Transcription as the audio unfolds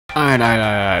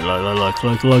Alright, look,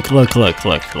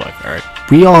 alright.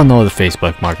 We all know the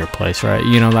Facebook Marketplace, right?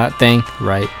 You know that thing,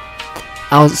 right?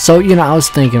 I was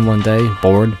thinking one day,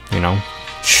 bored,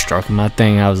 struck my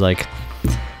thing, I was like,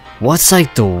 what's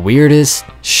like the weirdest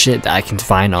shit that I can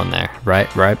find on there,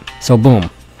 right? So boom,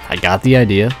 I got the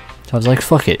idea, so I was like,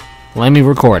 fuck it, let me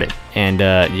record it, and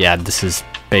yeah, this is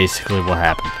basically what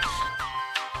happened.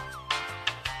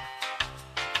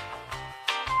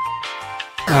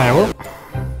 Alright, well,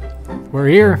 we're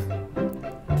here.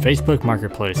 Facebook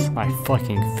Marketplace, my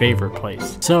fucking favorite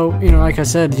place. So, like I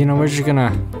said, we're just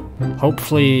gonna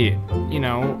hopefully,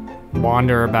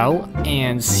 wander about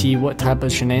and see what type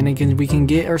of shenanigans we can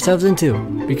get ourselves into.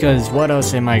 Because what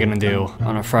else am I gonna do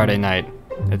on a Friday night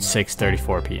at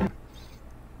 6:34 p.m?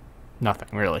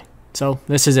 Nothing, really. So,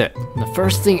 this is it. The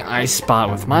first thing I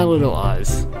spot with my little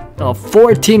eyes, the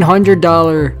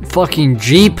 $1,400 fucking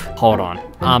Jeep. Hold on,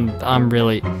 I'm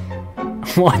really...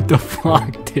 What the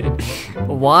fuck, dude?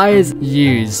 Why is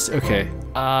used? Okay.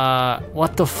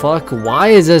 What the fuck? Why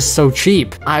is this so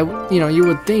cheap? You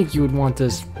would think you would want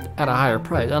this at a higher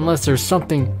price, unless there's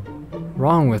something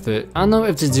wrong with it. I don't know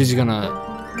if this dude's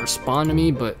gonna respond to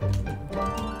me, but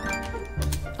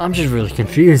I'm just really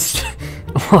confused.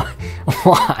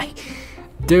 Why?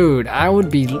 Dude, I would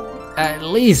be at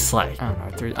least like, I don't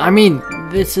know, 3. I mean,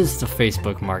 this is the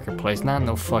Facebook Marketplace, not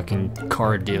no fucking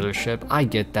car dealership. I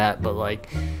get that, but like,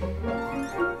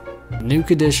 new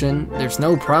condition, there's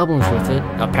no problems with it,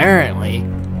 apparently.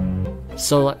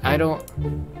 So I don't...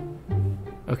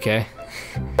 Okay.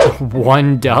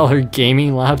 $1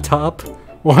 gaming laptop?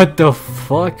 What the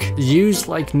fuck? Used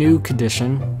like new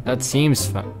condition. That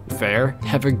seems fair.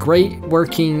 Have a great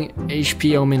working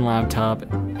HP Omen laptop.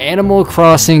 Animal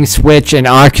Crossing, Switch, and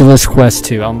Oculus Quest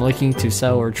 2. I'm looking to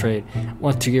sell or trade.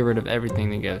 Want to get rid of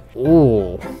everything together.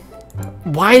 Oh.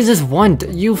 Why is this one?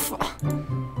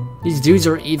 These dudes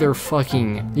are either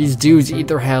fucking... These dudes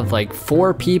either have like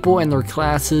 4 people in their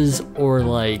classes, or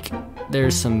like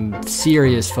there's some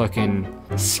serious fucking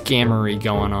scammery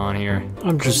going on here.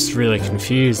 I'm just really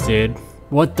confused, dude.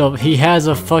 What the... He has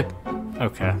a fuck...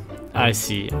 Okay. I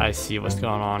see what's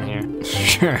going on here.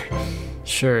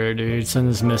 Sure, dude. Send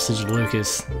this message to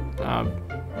Lucas.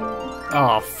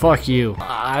 Oh, fuck you.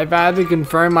 I've had to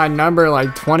confirm my number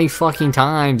like 20 fucking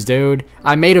times, dude.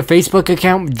 I made a Facebook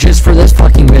account just for this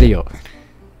fucking video.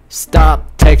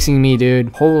 Stop texting me,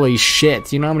 dude. Holy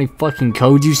shit. You know how many fucking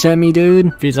codes you sent me,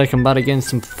 dude? Feels like I'm about to get in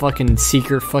some fucking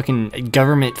secret fucking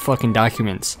government fucking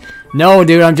documents. No,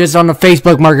 dude, I'm just on the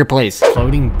Facebook Marketplace.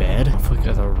 Floating bed? Fuck,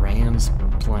 the Rams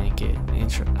blanket.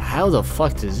 How the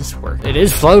fuck does this work? It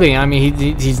is floating. I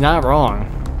mean, he's not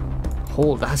wrong.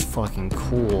 That's fucking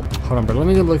cool. Hold on, bro. Let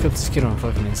me go look up this kid on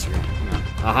fucking Instagram.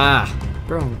 Aha!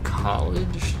 Bro, in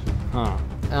college? Huh.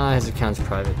 His account's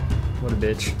private. What a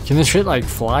bitch. Can this shit, like,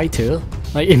 fly, too?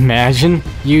 Like, imagine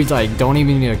you, like, don't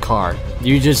even need a car.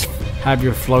 You just have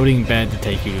your floating bed to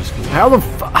take you to school. How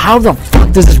the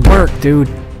fuck does this work, dude?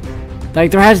 Like,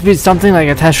 there has to be something, like,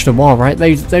 attached to the wall, right?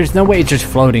 Like, there's no way it's just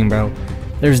floating, bro.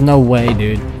 There's no way,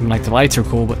 dude. I mean, like, the lights are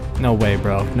cool, but no way,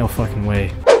 bro. No fucking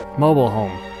way. Mobile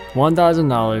home.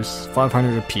 $1,000,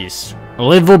 $500 a piece.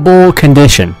 Livable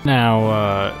condition.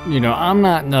 Now, I'm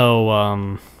not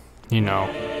no,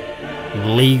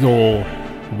 legal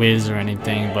whiz or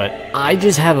anything, but I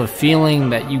just have a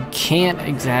feeling that you can't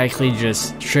exactly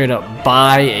just straight up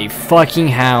buy a fucking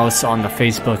house on the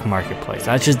Facebook Marketplace.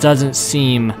 That just doesn't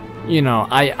seem,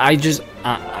 I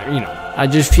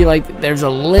just feel like there's a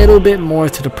little bit more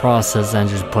to the process than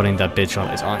just putting that bitch on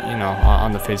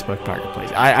the Facebook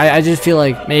Marketplace. I just feel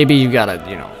like maybe you gotta,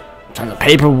 sign the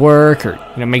paperwork, or,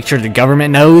 make sure the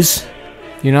government knows.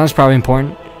 It's probably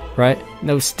important, right?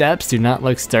 No steps, do not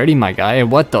look sturdy, my guy. And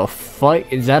what the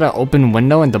fuck? Is that an open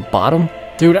window at the bottom?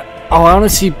 Dude, I want to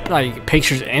see, like,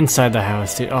 pictures inside the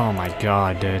house, dude. Oh my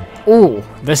god, dude. Oh,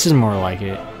 this is more like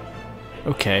it.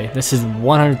 Okay, this is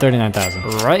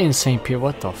 139,000. Right in St. Peter.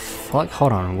 What the fuck?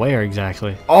 Hold on, where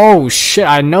exactly? Oh shit,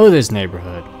 I know this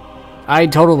neighborhood. I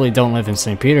totally don't live in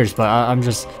St. Peter's, but I'm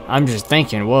just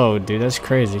thinking, whoa, dude, that's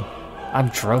crazy.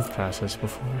 I've drove past this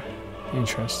before.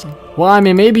 Interesting. Well, I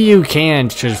mean, maybe you can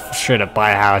just straight up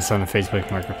buy a house on the Facebook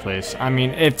Marketplace. I mean,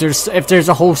 if there's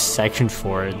a whole section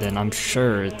for it, then I'm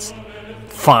sure it's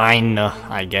fine,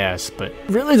 I guess. But it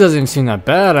really doesn't seem that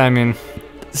bad. I mean,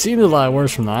 it seems a lot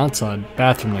worse from the outside.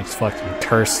 Bathroom looks fucking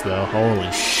cursed, though.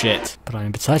 Holy shit. But I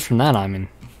mean, besides from that, I mean,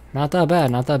 not that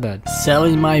bad, not that bad.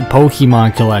 Selling my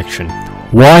Pokemon collection.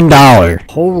 $1.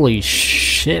 Holy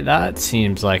shit, that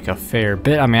seems like a fair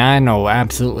bit. I mean, I know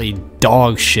absolutely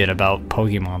dog shit about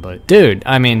Pokemon, but dude,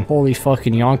 I mean, holy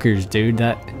fucking yonkers, dude.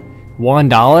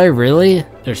 $1? Really?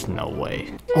 There's no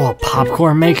way. Oh, a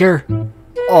popcorn maker?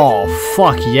 Oh,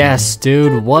 fuck yes,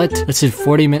 dude. What? This is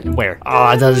 40 minutes. Where?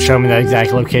 Oh, it doesn't show me the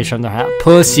exact location of the house.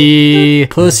 Pussy.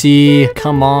 Pussy.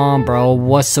 Come on, bro.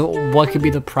 What could be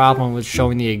the problem with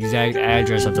showing the exact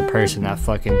address of the person that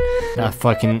fucking,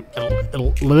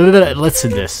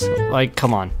 listen to this. Like,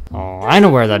 come on. Oh, I know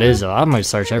where that is, though. I might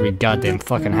search every goddamn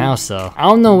fucking house, though. I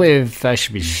don't know if I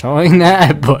should be showing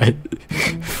that, but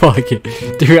fuck it.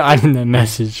 Dude, I need that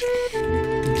message.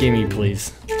 Gimme,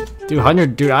 please. Dude,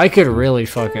 100, dude, I could really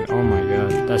fucking, oh my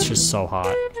god, that's just so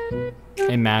hot.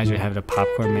 Imagine having a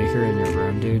popcorn maker in your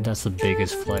room, dude. That's the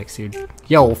biggest flex, dude.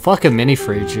 Yo, fuck a mini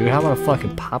fridge, dude. How about a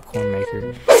fucking popcorn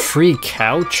maker? Free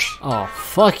couch? Oh,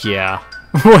 fuck yeah.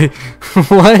 Wait,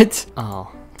 what?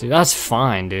 Oh, dude, that's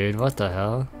fine, dude. What the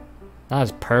hell?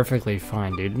 That's perfectly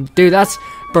fine, dude. Dude, that's,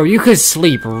 bro, you could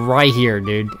sleep right here,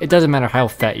 dude. It doesn't matter how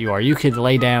fat you are. You could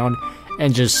lay down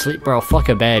and just sleep, bro. Fuck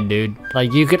a bed, dude.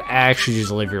 Like, you could actually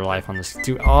just live your life on this,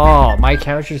 dude. Oh, my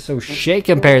couch is so shit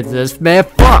compared to this, man.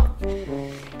 Fuck!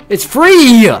 It's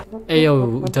free! Hey,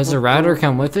 yo, does the router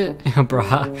come with it?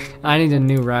 Bro, I need a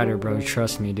new router, bro.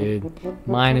 Trust me, dude.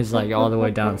 Mine is, like, all the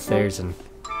way downstairs and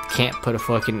can't put a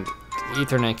fucking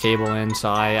Ethernet cable in, so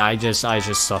I just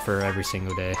suffer every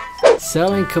single day.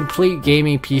 Selling complete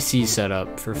gaming PC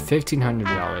setup for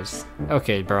 $1,500.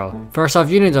 Okay, bro. First off,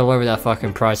 you need to lower that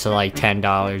fucking price to like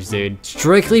 $10, dude.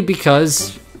 Strictly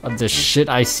because of the shit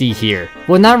I see here.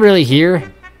 Well, not really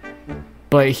here,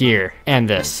 but here and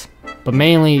this. But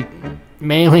mainly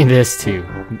this too.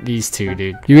 These two,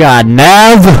 dude. You got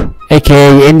Nav,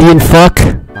 aka Indian fuck.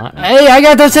 Hey, I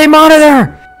got the same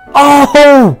monitor.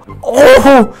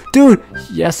 Oh, dude.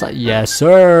 Yes, yes,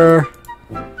 sir.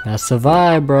 That's the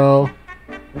vibe, bro.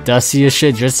 Dusty as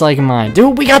shit, just like mine.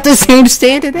 Dude, we got the same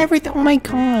stand and everything. Oh my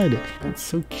god. That's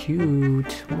so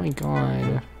cute. Oh my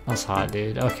god. That's hot,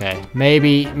 dude. Okay.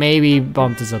 Maybe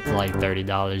bump this up to like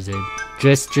 $30, dude.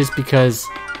 Just because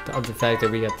of the fact that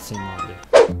we got the same monitor.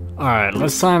 Alright,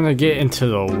 let's time to get into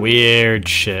the weird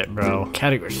shit, bro.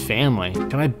 Category family.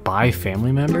 Can I buy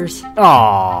family members?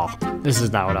 Oh, this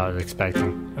is not what I was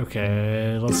expecting.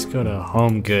 Okay, let's go to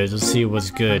home goods. Let's see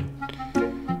what's good.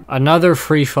 Another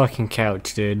free fucking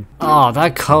couch, dude. Oh,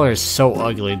 that color is so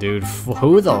ugly, dude.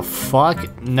 Who the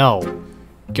fuck? No.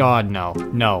 God, no.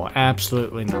 No,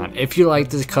 absolutely not. If you like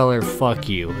this color, fuck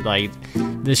you. Like,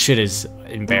 this shit is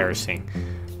embarrassing.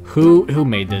 Who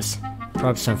made this?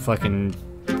 Probably some fucking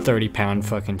 30-pound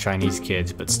fucking Chinese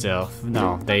kids, but still,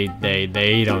 no, they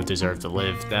don't deserve to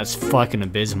live. That's fucking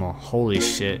abysmal. Holy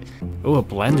shit. Ooh, a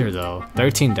blender though.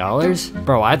 $13?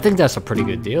 Bro, I think that's a pretty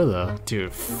good deal though.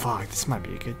 Dude, fuck, this might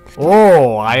be a good.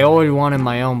 Oh, I always wanted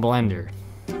my own blender.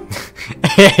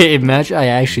 Hey, imagine I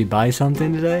actually buy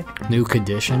something today. New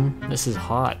condition. This is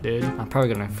hot, dude. I'm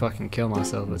probably gonna fucking kill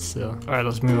myself, but still. Alright,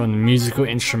 let's move on to musical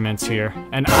instruments here.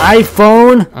 An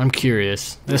iPhone? I'm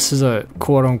curious. This is a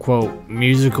quote-unquote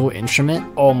musical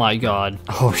instrument? Oh my god.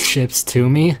 Oh, ships to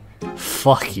me?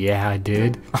 Fuck yeah,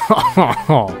 dude.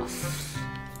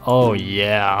 Oh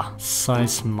yeah.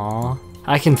 Size small.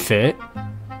 I can fit.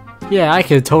 Yeah, I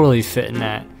could totally fit in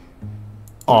that.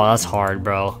 Oh, that's hard,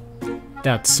 bro.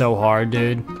 That's so hard,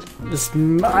 dude.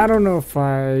 I don't know if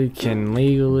I can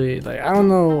legally, like, I don't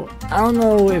know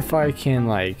if I can,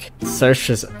 like, search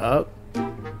this up,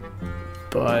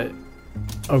 but,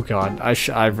 oh god,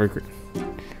 I regret.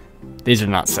 These are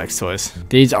not sex toys.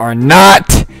 These are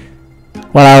not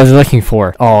what I was looking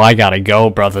for. Oh, I gotta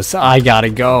go, brothers. I gotta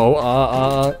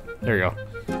go. There you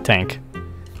go. Tank.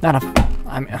 Not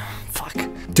a, fuck.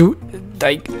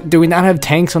 Do we not have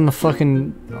tanks on the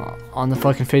fucking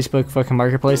Facebook fucking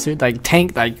marketplace, dude? Like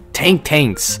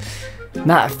tanks,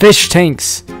 not fish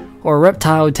tanks or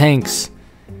reptile tanks.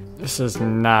 This is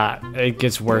not. It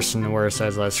gets worse and worse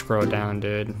as I scroll down,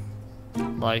 dude.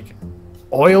 Like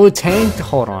oil tank.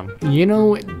 Hold on. You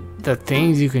know the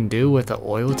things you can do with the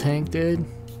oil tank, dude?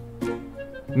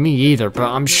 Me either, but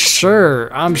I'm sure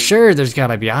there's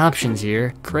gotta be options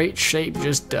here. Great shape,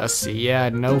 just dusty. Yeah,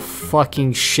 no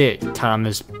fucking shit,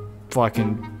 Thomas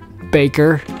fucking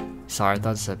Baker. Sorry, I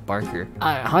thought it said Barker.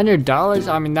 $100?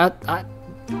 I mean,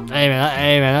 hey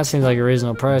man, that seems like a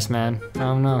reasonable price, man. I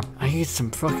don't know. I can get some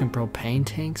fucking propane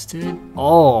tanks, dude.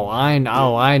 Oh, I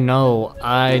know.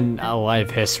 I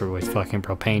have history with fucking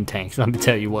propane tanks. Let me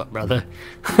tell you what, brother.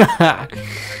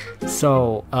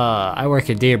 So, I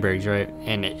work at Deerbriggs, right?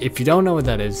 And if you don't know what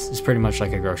that is, it's pretty much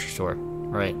like a grocery store,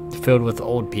 right? Filled with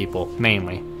old people,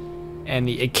 mainly. And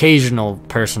the occasional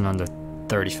person under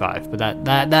 35. But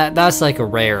that's like a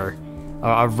rare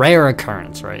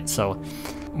occurrence, right? So,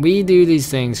 we do these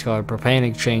things called propane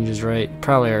exchanges, right?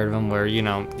 Probably heard of them, where, you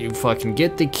know, you fucking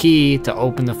get the key to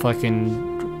open the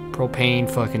fucking propane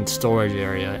fucking storage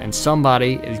area, and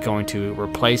somebody is going to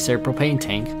replace their propane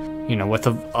tank, you know, with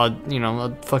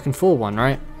a fucking full one,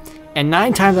 right? And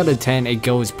 9 times out of 10, it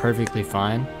goes perfectly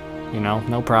fine, you know,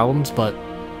 no problems. But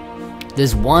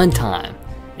this one time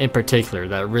in particular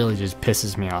that really just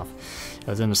pisses me off. It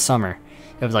was in the summer.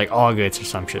 It was like August or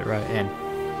some shit, right?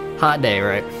 And hot day,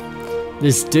 right?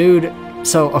 This dude,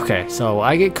 so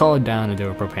I get called down to do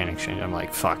a propane exchange. I'm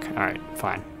like, fuck, alright,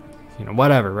 fine. You know,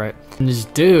 whatever, right? And this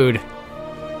dude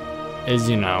is,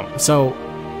 you know, so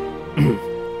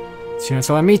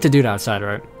so I meet the dude outside,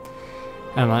 right?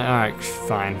 And I'm like, alright,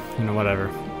 fine, you know, whatever.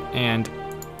 And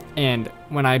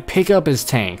when I pick up his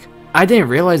tank, I didn't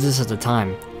realize this at the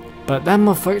time, but that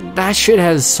motherfucker, that shit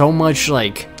has so much,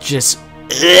 like, just,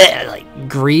 like,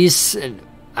 grease, and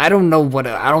I don't know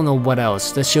what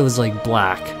else. This shit was, like,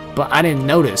 black, but I didn't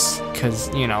notice,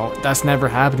 because, you know, that's never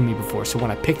happened to me before. So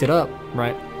when I picked it up,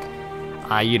 right,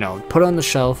 I, you know, put it on the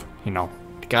shelf, you know,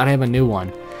 gotta have a new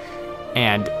one.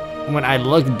 And when I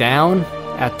looked down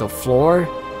at the floor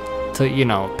to, you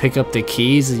know, pick up the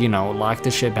keys, you know, lock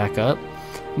the shit back up,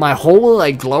 my whole,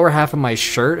 like, lower half of my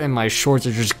shirt and my shorts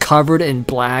are just covered in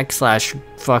black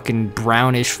 / fucking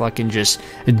brownish fucking just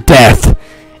death.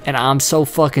 And I'm so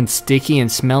fucking sticky and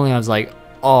smelly. I was like,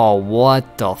 oh,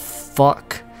 what the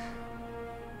fuck?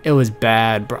 It was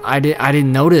bad, bro. I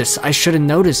didn't notice. I should have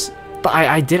noticed. But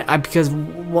I didn't, because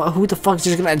who the fuck's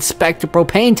just gonna inspect a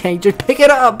propane tank? Just pick it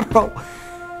up, bro.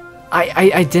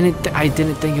 I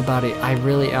didn't think about it. I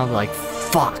was like,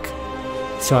 fuck.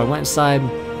 So I went inside,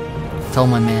 told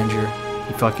my manager.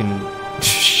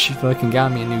 She fucking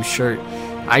got me a new shirt.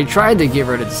 I tried to get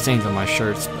rid of the stains on my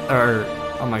shirts, or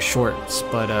on my shorts,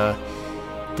 but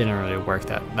didn't really work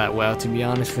that well, to be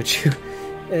honest with you.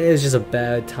 It was just a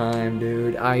bad time,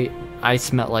 dude. I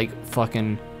smelled like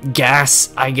fucking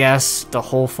gas, I guess, the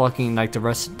whole fucking, like, the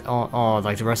rest of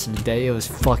the day. It was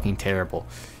fucking terrible.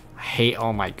 I hate,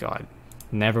 oh my god,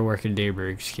 never work at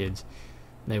Daybergs, kids.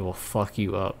 They will fuck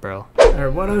you up, bro.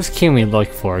 Alright, what else can we look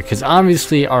for? Because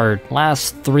obviously our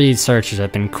last 3 searches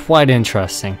have been quite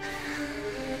interesting.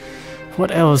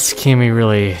 What else can we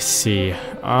really see?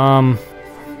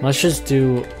 Let's just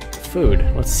do food.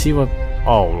 Let's see what,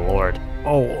 oh lord.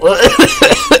 Oh.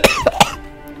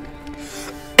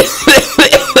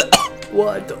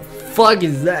 What the fuck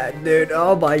is that, dude?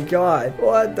 Oh my god.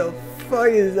 What the fuck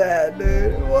is that,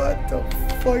 dude? What the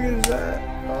fuck is that?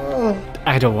 Oh.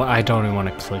 I don't even want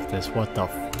to click this. What the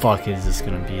fuck is this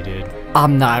gonna be, dude?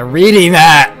 I'm not reading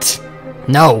that!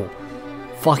 No.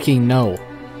 Fucking no.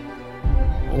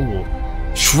 Oh.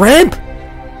 Shrimp?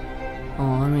 Oh,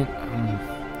 I mean,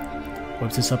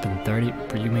 what's this up in 30?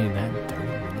 You made that in 30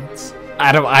 minutes?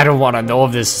 I don't want to know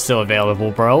if this is still available,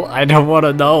 bro. I don't want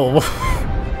to know.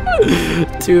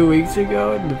 2 weeks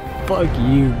ago? Fuck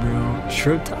you, bro.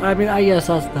 Shrimp, I mean, I guess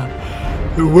that's not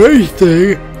the worst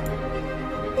thing.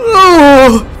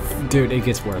 Oh! Dude, it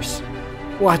gets worse.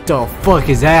 What the fuck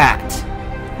is that?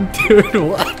 Dude,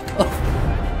 what the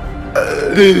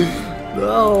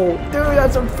no, dude,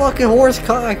 that's a fucking horse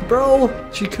cock, bro.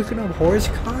 She cooking up horse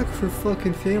cock for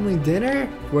fucking family dinner?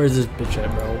 Where's this bitch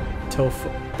at, bro?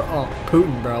 Oh,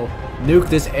 Putin, bro. Nuke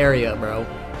this area, bro.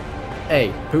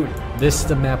 Hey, Putin, this is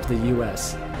the map of the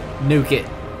US. Nuke it.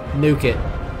 Nuke it.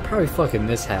 Probably fucking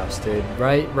this house, dude.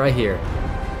 Right here.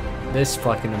 This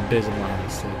fucking abysmal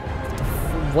house, dude.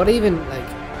 What even, like,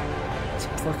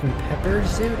 some fucking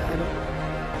peppers, dude? I don't.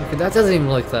 Okay, that doesn't even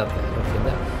look that bad. Okay,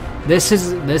 this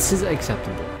is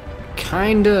acceptable.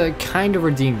 Kinda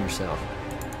redeem yourself.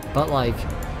 But like,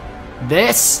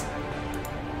 this,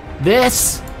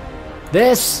 that's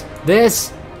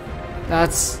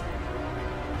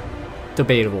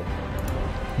debatable.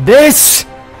 This,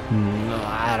 no,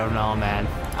 I don't know, man.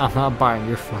 I'm not buying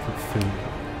your fucking food.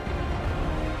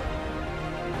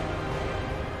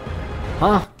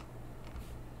 Huh?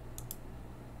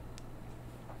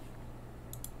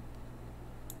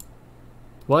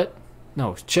 What?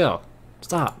 No, chill.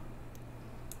 Stop.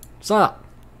 Stop.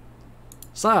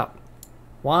 Stop.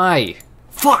 Why?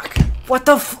 Fuck! What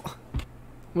the f-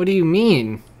 What do you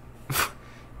mean?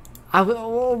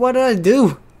 What did I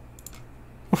do?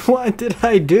 What did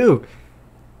I do?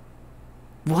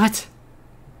 What?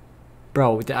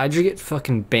 Bro, did I just get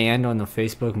fucking banned on the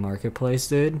Facebook Marketplace,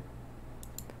 dude?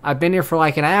 I've been here for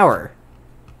like an hour.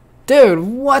 Dude,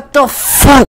 what the fuck?